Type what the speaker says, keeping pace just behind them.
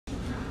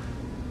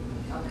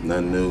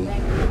Nothing new.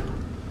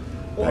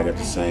 Back at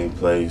the same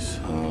place.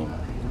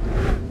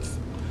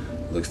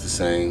 Looks the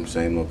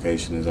same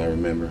location as I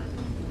remember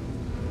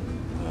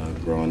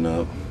growing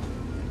up.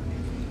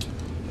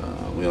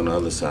 We on the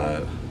other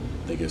side.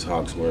 I think it's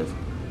Hawksworth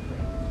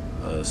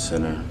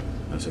Center.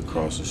 That's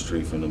across the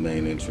street from the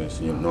main entrance.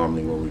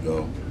 Normally where we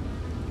go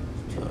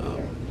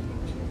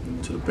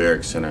to the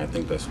Barracks Center. I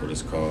think that's what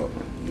it's called.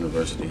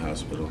 University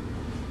Hospital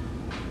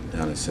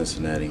down in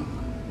Cincinnati.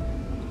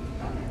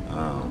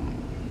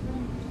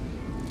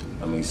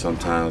 I mean,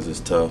 sometimes it's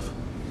tough,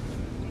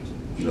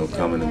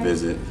 coming to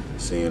visit,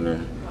 seeing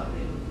her,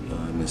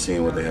 and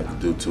seeing what they have to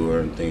do to her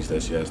and things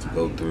that she has to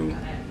go through.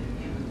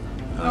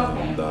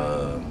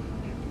 The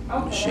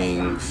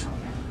machines,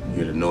 you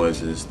hear the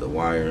noises, the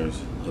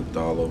wires hooked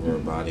all over her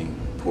body,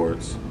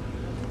 ports,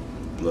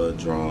 blood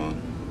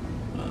drawn.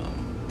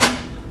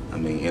 I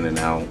mean, in and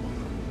out,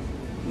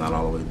 not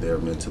all the way there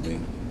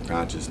mentally,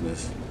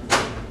 consciousness.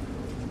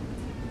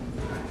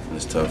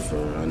 It's tough for,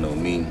 I know,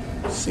 me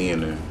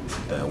seeing her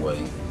that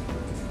way,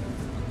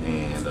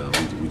 and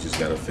we just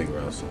gotta figure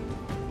out something.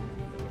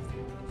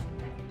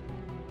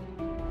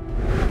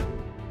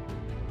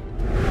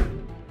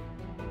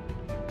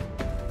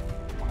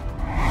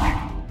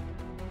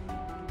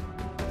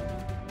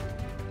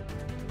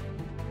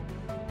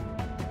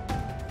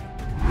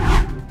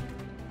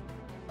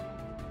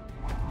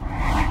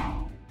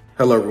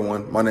 Hello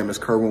everyone, my name is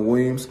Kerwin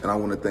Williams and I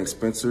want to thank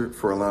Spencer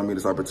for allowing me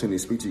this opportunity to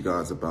speak to you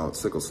guys about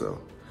sickle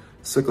cell.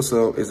 Sickle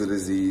cell is a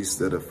disease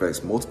that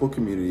affects multiple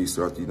communities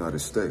throughout the United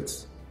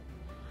States.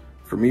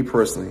 For me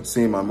personally,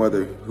 seeing my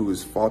mother, who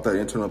has fought that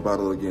internal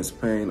battle against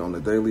pain on the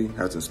daily,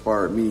 has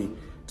inspired me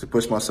to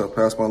push myself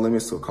past my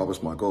limits to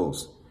accomplish my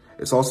goals.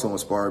 It's also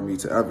inspired me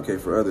to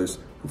advocate for others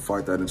who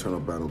fight that internal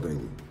battle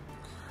daily.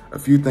 A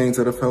few things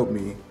that have helped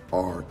me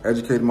are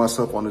educating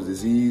myself on the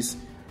disease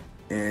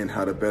and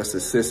how to best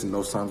assist in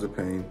those times of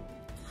pain,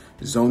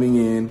 zoning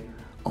in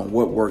on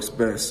what works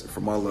best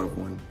for my loved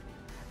one,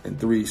 and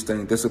 3,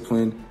 staying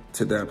disciplined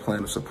to that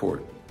plan of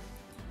support.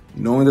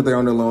 Knowing that they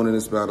aren't alone in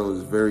this battle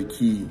is very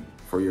key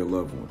for your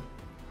loved one.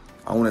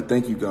 I want to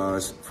thank you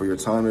guys for your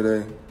time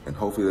today, and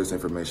hopefully this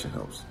information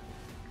helps.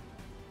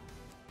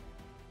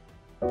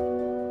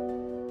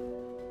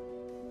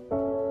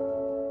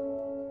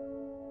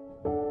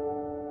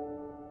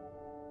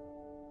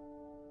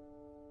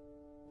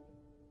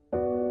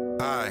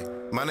 Hi,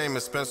 my name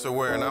is Spencer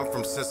Ware and I'm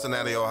from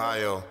Cincinnati,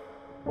 Ohio.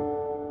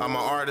 I'm an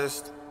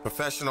artist,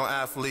 professional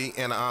athlete,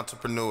 and an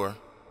entrepreneur.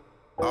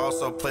 I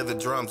also play the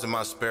drums in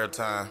my spare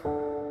time.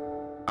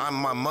 I'm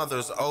my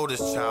mother's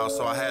oldest child,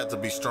 so I had to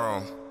be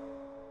strong.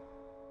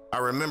 I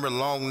remember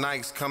long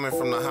nights coming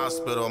from the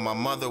hospital, and my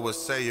mother would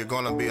say, "You're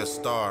gonna be a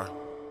star."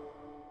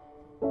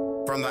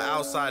 From the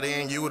outside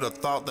in, you would have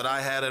thought that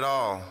I had it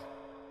all.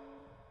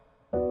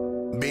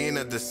 Being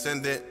a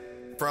descendant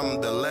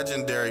from the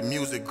legendary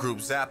music group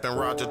Zapp and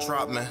Roger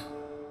Troutman,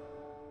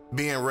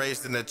 being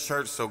raised in the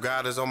church, so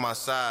God is on my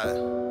side,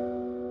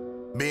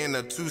 being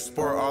a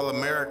 2-sport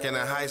All-American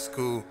in high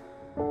school,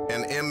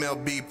 and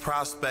MLB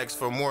prospects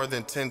for more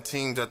than 10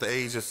 teams at the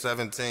age of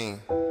 17,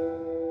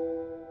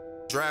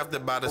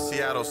 drafted by the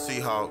Seattle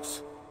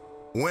Seahawks,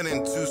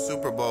 winning 2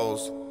 Super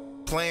Bowls,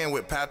 playing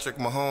with Patrick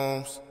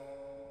Mahomes,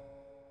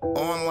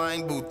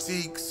 online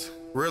boutiques,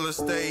 real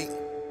estate,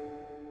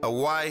 a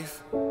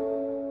wife,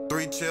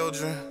 3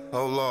 children,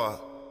 oh Lord.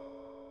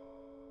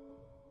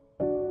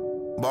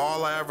 But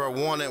all I ever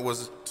wanted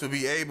was to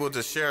be able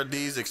to share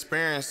these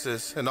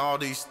experiences and all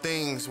these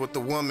things with the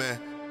woman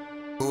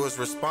who was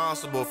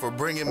responsible for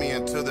bringing me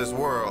into this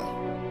world.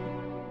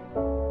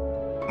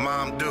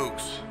 Mom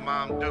Dukes,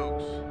 Mom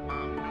Dukes,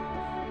 Mom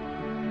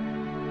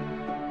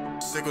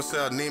Dukes. Sickle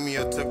cell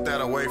anemia took that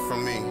away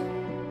from me.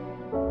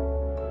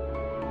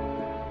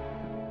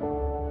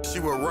 She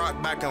would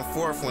rock back and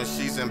forth when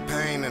she's in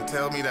pain and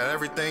tell me that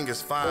everything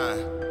is fine.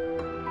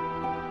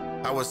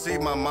 I would see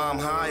my mom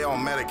high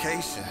on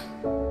medication.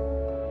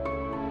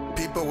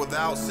 People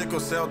without sickle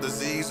cell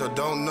disease or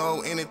don't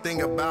know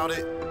anything about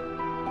it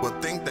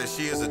would think that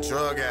she is a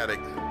drug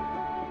addict.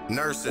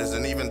 Nurses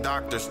and even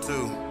doctors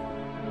too.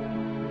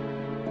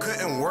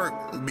 Couldn't work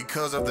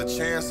because of the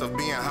chance of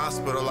being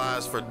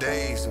hospitalized for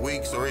days,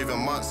 weeks, or even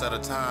months at a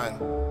time.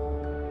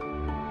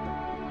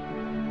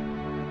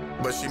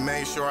 But she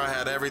made sure I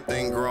had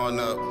everything growing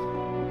up.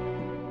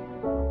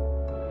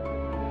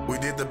 We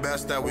did the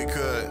best that we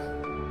could.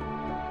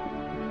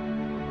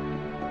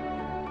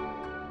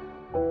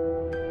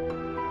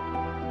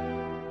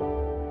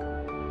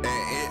 And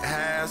it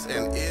has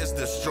and is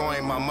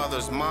destroying my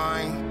mother's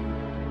mind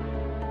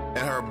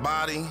and her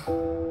body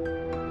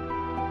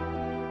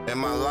and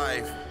my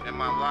life.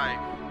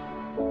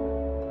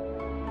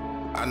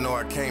 I know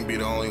I can't be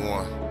the only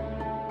one.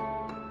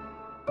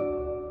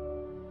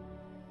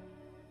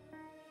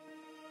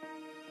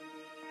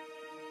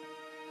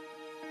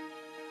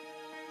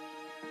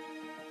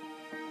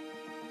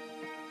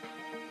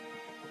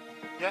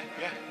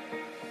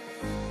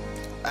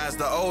 As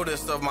the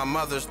oldest of my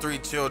mother's 3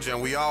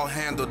 children, we all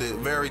handled it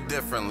very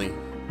differently.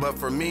 But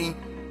for me,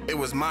 It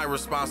was my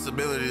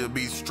responsibility to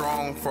be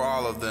strong for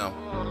all of them,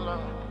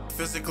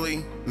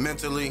 physically,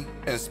 mentally,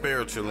 and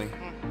spiritually.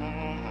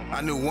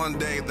 I knew one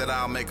day that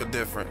I'll make a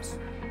difference.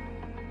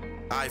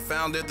 I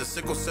founded the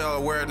Sickle Cell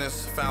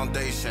Awareness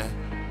Foundation,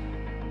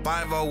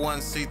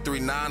 501c3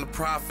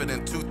 nonprofit,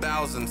 in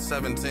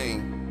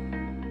 2017.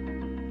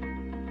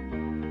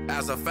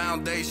 As a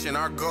foundation,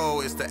 our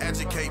goal is to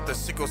educate the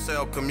sickle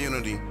cell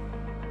community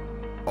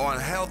on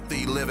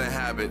healthy living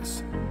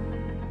habits,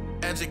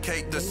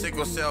 educate the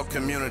sickle cell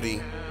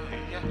community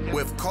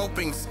with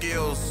coping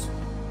skills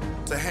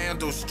to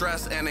handle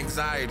stress and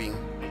anxiety,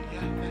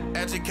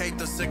 educate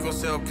the sickle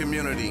cell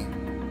community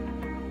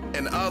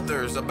and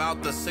others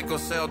about the sickle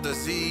cell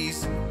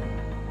disease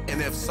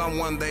and if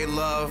someone they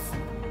love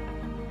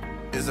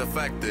is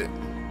affected.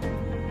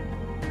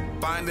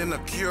 Finding a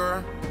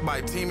cure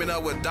by teaming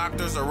up with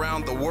doctors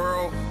around the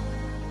world.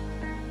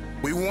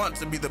 We want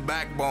to be the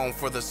backbone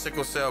for the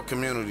sickle cell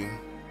community.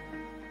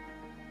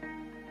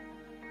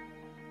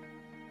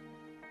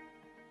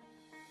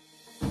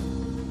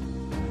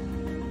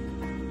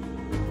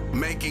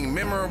 Making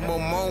memorable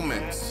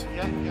moments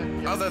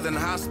other than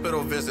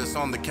hospital visits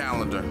on the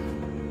calendar.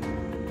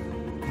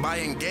 By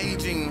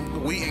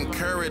engaging, we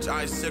encourage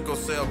our sickle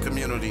cell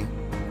community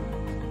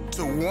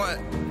to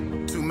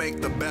want to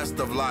make the best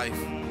of life.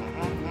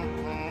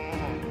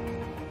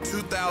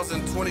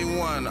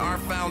 2021, our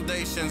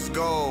foundation's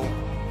goal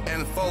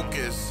and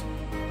focus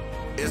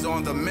is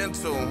on the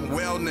mental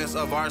wellness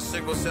of our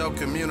sickle cell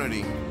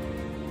community,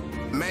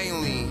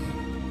 mainly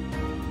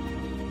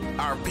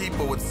our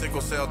people with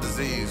sickle cell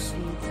disease.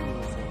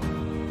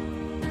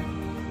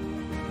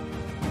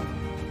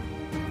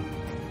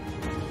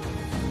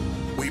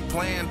 We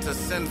plan to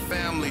send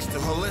families to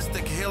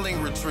holistic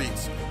healing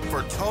retreats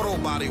for total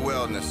body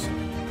wellness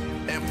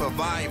and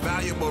provide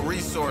valuable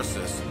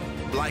resources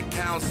like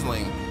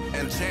counseling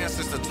and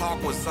chances to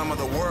talk with some of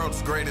the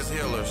world's greatest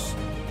healers.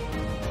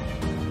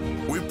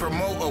 We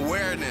promote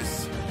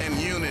awareness and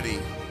unity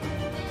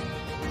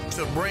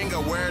to bring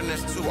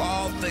awareness to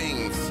all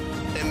things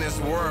in this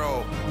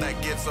world that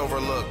gets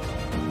overlooked.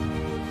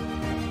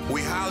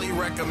 We highly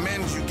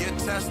recommend you get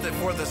tested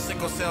for the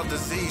sickle cell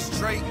disease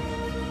trait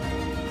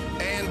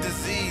and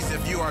disease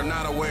if you are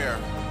not aware.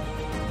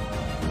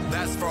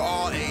 That's for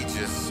all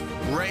ages,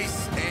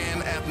 race,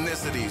 and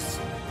ethnicities.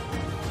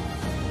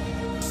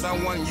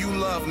 Someone you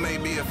love may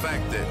be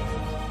affected.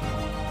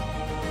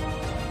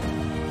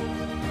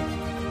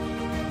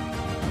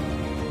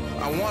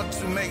 I want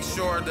to make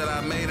sure that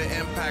I made an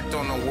impact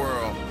on the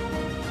world.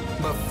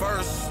 But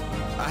first,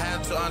 I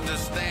had to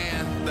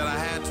understand that I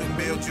had to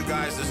build you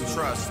guys'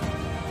 trust.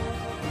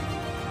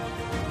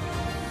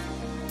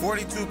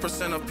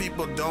 42% of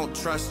people don't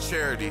trust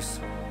charities.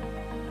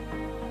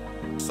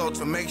 So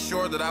to make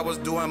sure that I was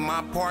doing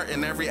my part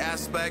in every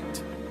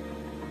aspect,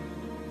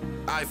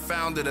 I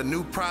founded a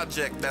new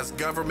project that's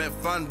government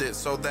funded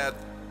so that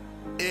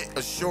it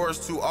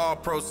assures to all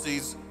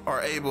proceeds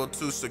are able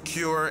to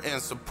secure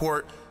and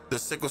support the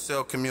sickle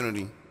cell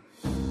community.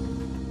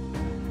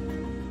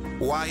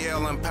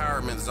 YL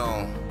Empowerment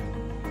Zone,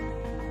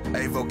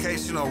 a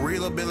vocational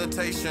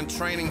rehabilitation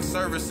training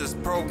services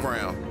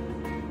program.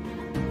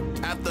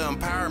 At the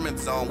Empowerment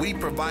Zone, we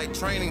provide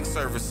training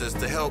services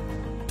to help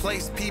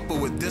place people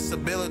with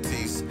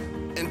disabilities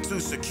into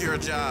secure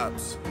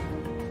jobs.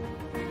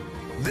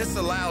 This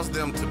allows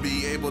them to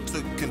be able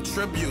to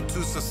contribute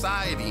to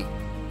society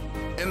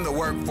in the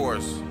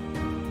workforce.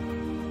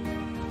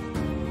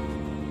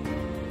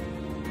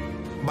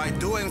 By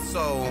doing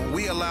so,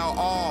 we allow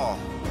all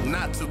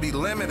not to be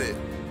limited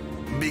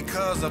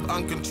because of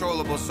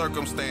uncontrollable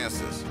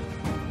circumstances.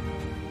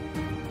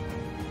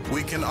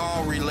 We can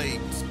all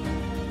relate.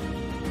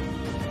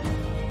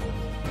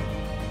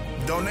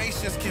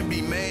 Donations can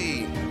be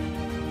made.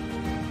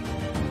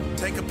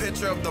 Take a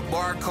picture of the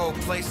barcode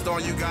placed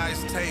on you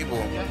guys'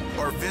 table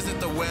or visit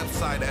the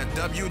website at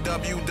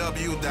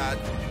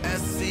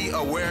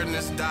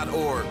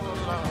www.scawareness.org.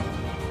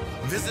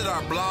 Visit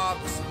our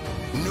blogs,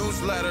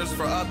 newsletters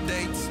for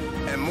updates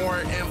and more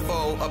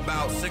info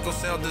about sickle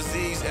cell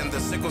disease and the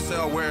Sickle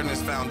Cell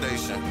Awareness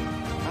Foundation.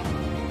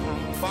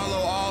 Follow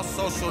all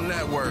social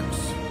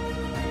networks.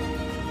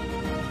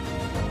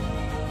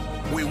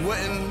 We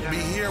wouldn't be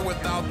here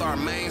without our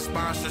main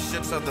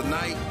sponsorships of the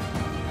night.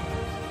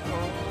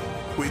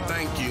 We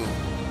thank you.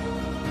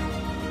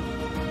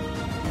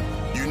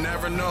 You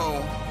never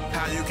know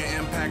how you can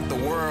impact the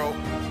world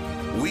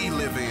we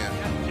live in.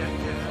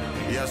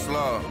 Yes,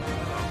 Lord.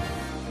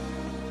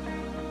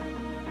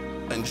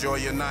 Enjoy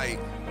your night.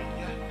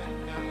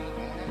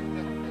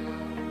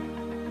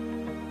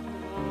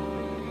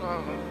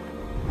 Oh.